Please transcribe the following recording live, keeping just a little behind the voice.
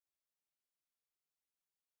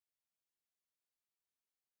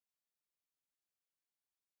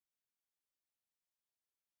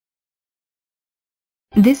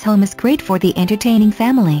This home is great for the entertaining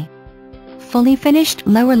family. Fully finished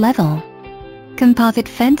lower level. Composite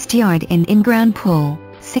fenced yard and in-ground pool,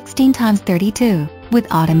 16x32,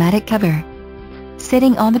 with automatic cover.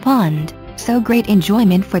 Sitting on the pond, so great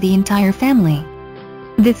enjoyment for the entire family.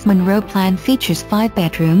 This Monroe plan features 5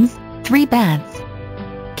 bedrooms, 3 baths.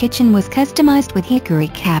 Kitchen was customized with hickory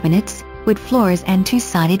cabinets, wood floors and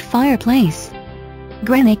 2-sided fireplace.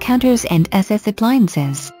 Granite counters and SS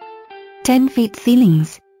appliances. 10 feet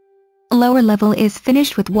ceilings. Lower level is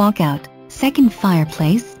finished with walkout, second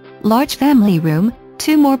fireplace, large family room,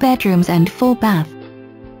 2 more bedrooms and full bath.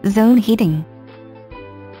 Zone heating.